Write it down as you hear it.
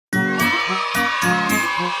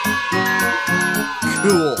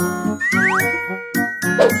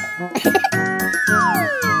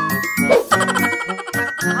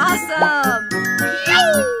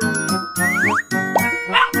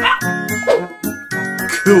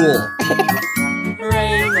Cool.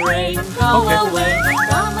 Rain, rain, go away.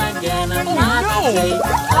 Come again another day.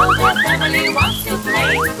 All the family wants to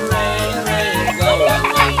play. Rain, rain, go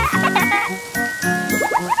away.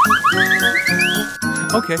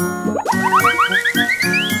 Okay.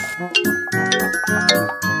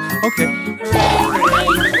 Okay. Rain,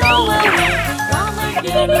 rain, go away. Come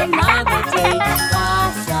again another day.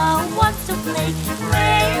 Vasya wants to play.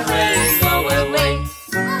 Rain, rain, go away.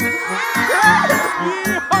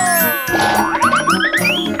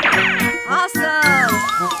 Awesome!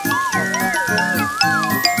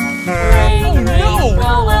 Rain, rain,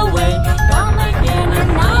 go away. Come again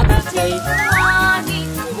another day. Honey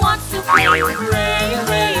wants to play. Rain,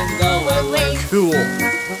 rain, go away. Cool.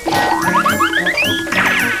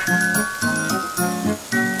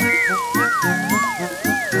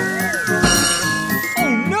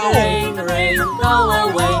 Rain, rain, go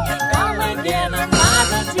away. Come again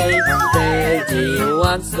another day. Daddy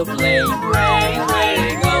wants to play. Rain,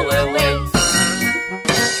 rain, go away.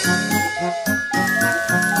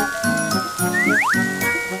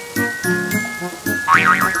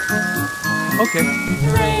 Okay.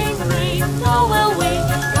 Rain, rain, go away.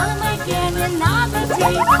 Come again another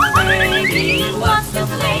day. Daddy wants to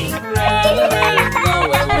play. Rain, rain, go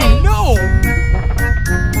away. No!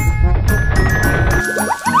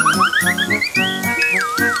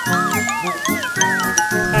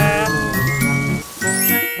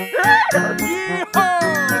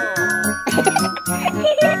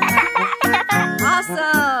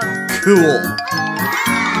 Awesome! Cool.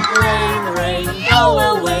 Rain, rain, go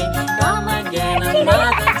away. Come again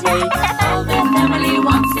another day. All the family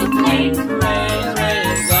wants to play. Rain,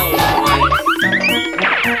 rain, go away.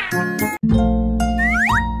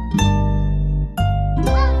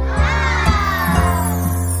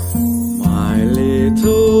 My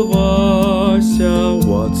little Vasya,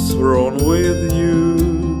 what's wrong with you?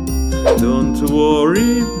 Don't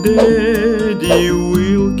worry, Daddy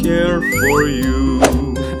will care for you.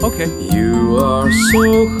 Okay. You are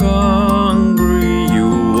so hungry, you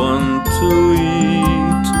want to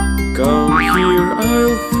eat. Come here,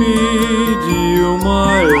 I'll feed you,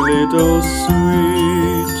 my little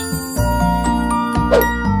sweet.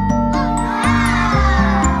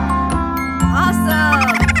 Awesome!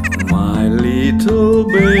 My little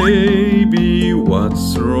baby,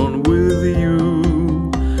 what's wrong with you?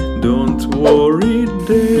 Don't worry,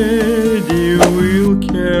 Daddy will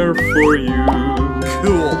care for you.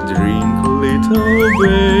 Cool. Drink, little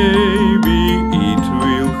baby, it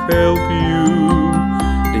will help you.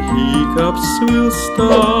 The hiccups will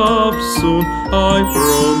stop soon, I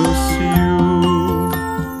promise you.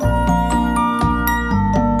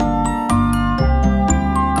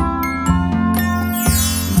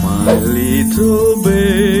 My little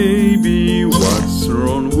baby, what's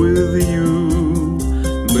wrong with you?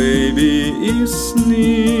 Baby is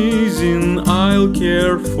sneezing, I'll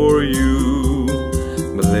care for you.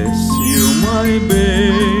 Bless you, my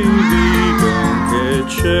baby, don't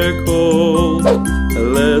catch a cold.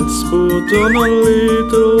 Let's put on a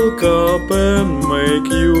little cup and make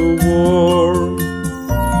you warm.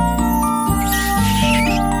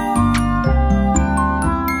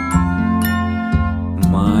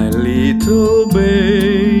 My little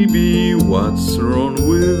baby, what's wrong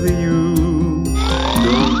with you?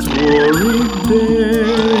 Don't worry,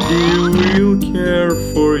 Daddy will care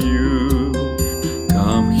for you.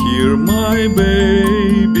 Come here, my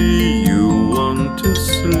baby, you want to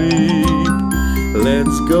sleep.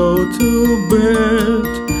 Let's go to bed,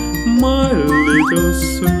 my little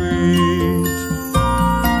sweet.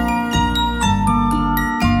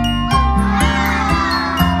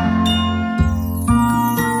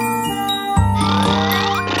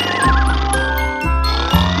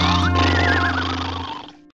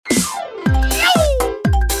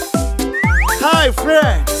 Hi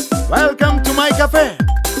friends! Welcome to my cafe.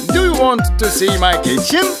 Do you want to see my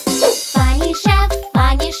kitchen? Funny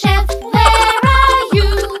chef, where are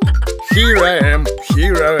you? Here I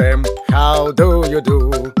am, how do you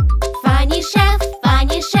do? Funny chef,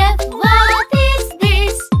 what is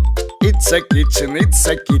this? It's a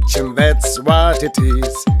kitchen, that's what it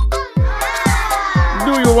is.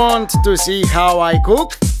 Do you want to see how I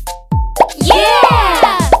cook?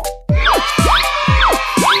 Yeah!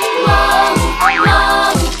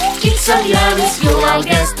 Wow, it's so yummy, you are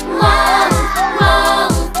guest. Wow,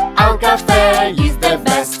 our cafe is the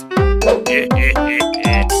best.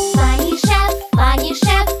 Funny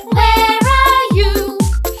chef, where are you?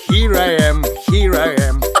 Here I am,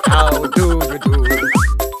 how do you do?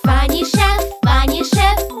 Funny chef, what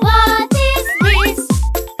is this?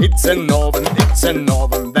 It's an oven,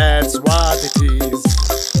 that's what it is.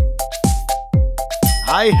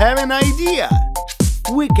 I have an idea.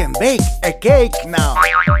 We can bake a cake now.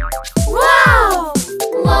 Wow!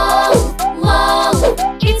 Lol, lol,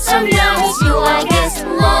 it's so yummy, you I guess.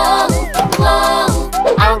 Lol,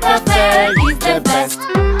 lol, our cafe is the best.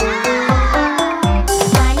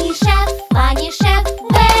 Funny chef,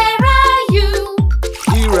 where are you?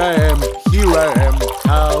 Here I am,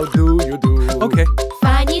 how do you do? Okay.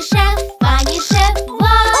 Funny chef,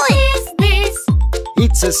 what is this?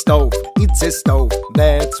 It's a stove,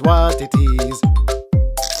 that's what it is.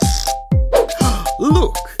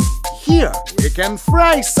 Look, here we can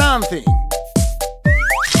fry something.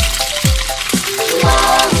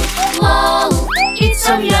 Lol, lol, it's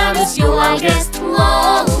so yummy, you I guess.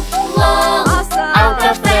 Lol, lol, Awesome. our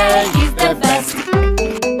cafe is the best.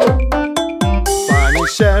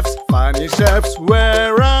 Funny chefs,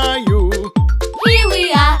 where are you? Here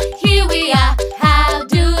we are, how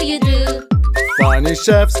do you do? Funny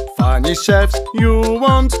chefs, you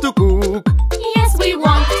want to cook? Yes we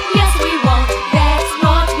want, that's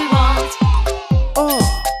what we want.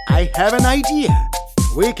 Oh, I have an idea.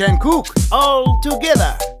 We can cook all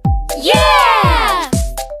together. Yeah!